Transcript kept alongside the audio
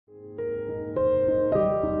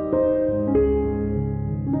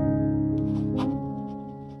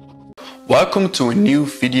Welcome to a new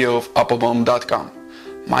video of Appelboom.com.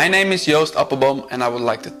 My name is Appelboom and I would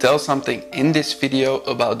like to tell something in this video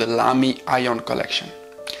about the Lamy Aion collection.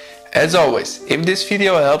 As always, if this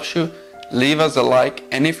video helps you, leave us a like,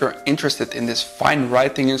 and if you're interested in this fine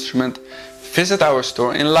writing instrument, visit our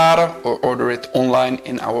store in Laren or order it online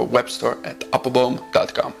in our web store at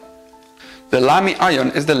Appelboom.com. The Lamy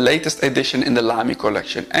Aion is the latest addition in the Lamy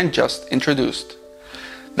collection and just introduced.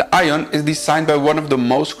 The Aion is designed by one of the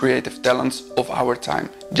most creative talents of our time,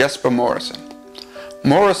 Jasper Morrison.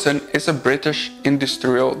 Morrison is a British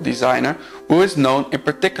industrial designer who is known in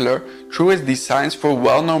particular through his designs for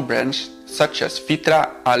well-known brands such as Vitra,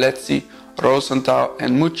 Alessi, Rosenthal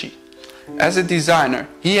and Mucci. As a designer,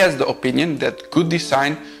 he has the opinion that good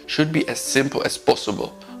design should be as simple as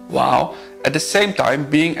possible, while at the same time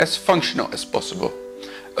being as functional as possible.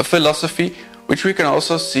 A philosophy which we can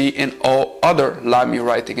also see in all other Lamy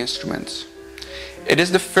writing instruments. It is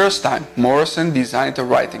the first time Morrison designed a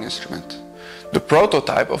writing instrument. The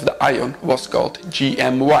prototype of the Aion was called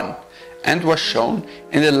GM1 and was shown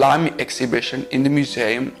in the Lamy exhibition in the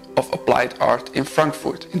Museum of Applied Art in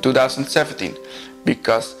Frankfurt in 2017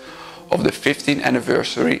 because of the 15th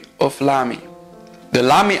anniversary of Lamy. The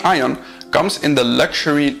Lamy Aion comes in the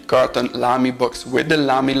luxury carton Lamy box with the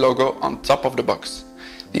Lamy logo on top of the box.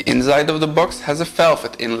 The inside of the box has a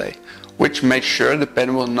velvet inlay, which makes sure the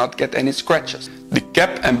pen will not get any scratches. The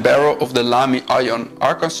cap and barrel of the Lamy Aion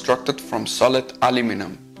are constructed from solid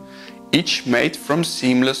aluminium, each made from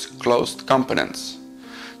seamless closed components.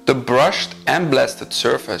 The brushed and blasted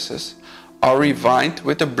surfaces are refined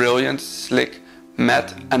with a brilliant, slick,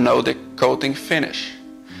 matte anodic coating finish.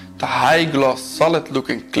 The high gloss solid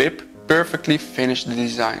looking clip perfectly finished the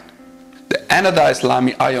design. The anodized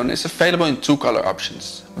Lamy Aion is available in two color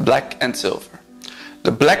options, black and silver.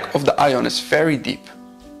 The black of the Aion is very deep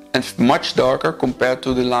and much darker compared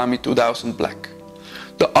to the Lamy 2000 black.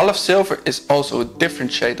 The olive silver is also a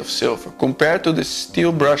different shade of silver compared to the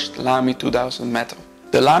steel brushed Lamy 2000 metal.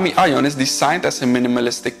 The Lamy Aion is designed as a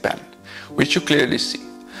minimalistic pen, which you clearly see.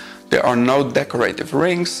 There are no decorative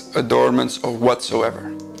rings, adornments or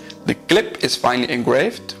whatsoever. The clip is finely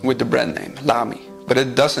engraved with the brand name Lamy, but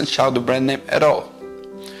it doesn't shout the brand name at all.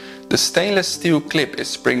 The stainless steel clip is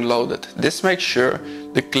spring loaded. This makes sure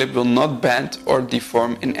the clip will not bend or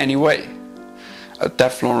deform in any way. A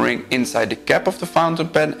Teflon ring inside the cap of the fountain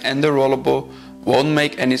pen and the rollable won't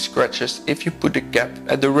make any scratches if you put the cap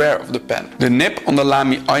at the rear of the pen. The nib on the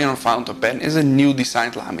Lamy Aion fountain pen is a new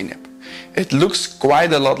designed Lamy nib. It looks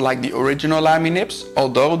quite a lot like the original Lamy nibs,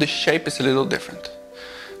 although the shape is a little different.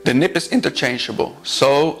 The nib is interchangeable,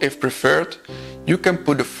 so if preferred, you can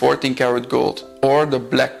put the 14 karat gold or the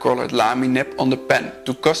black colored Lamy nib on the pen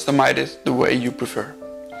to customize it the way you prefer.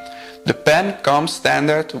 The pen comes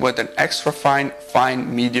standard with an extra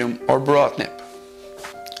fine, medium or broad nib.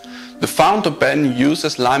 The fountain pen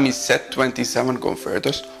uses Lamy Z27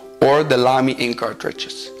 converters or the Lamy ink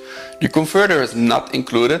cartridges. The converter is not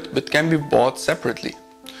included but can be bought separately.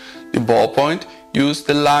 The ballpoint uses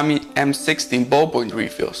the Lamy M16 ballpoint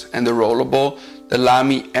refills and the rollable the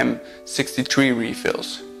Lamy M63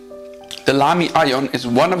 refills. The Lamy Aion is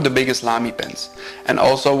one of the biggest Lamy pens and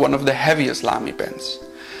also one of the heaviest Lamy pens.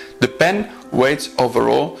 The pen weighs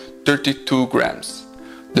overall 32 grams.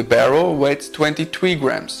 The barrel weighs 23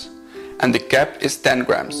 grams and the cap is 10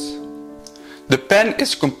 grams. The pen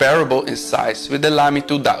is comparable in size with the Lamy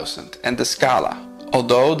 2000 and the Scala,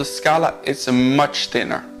 although the Scala is much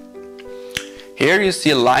thinner. Here you see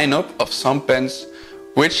a lineup of some pens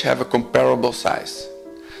which have a comparable size.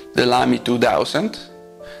 The Lamy 2000,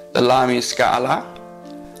 the Lamy Scala,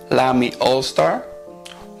 Lamy All-Star,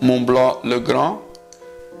 Montblanc Le Grand,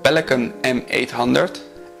 Pelican M800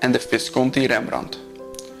 and the Visconti Rembrandt.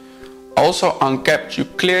 Also uncapped you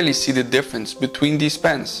clearly see the difference between these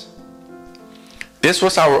pens. This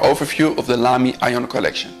was our overview of the Lamy Aion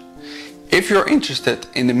collection. If you're interested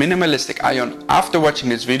in the minimalistic Aion after watching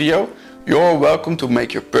this video, you're welcome to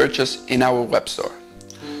make your purchase in our web store.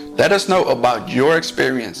 Let us know about your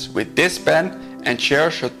experience with this pen and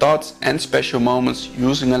share your thoughts and special moments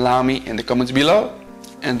using a Lamy in the comments below.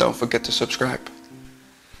 And don't forget to subscribe.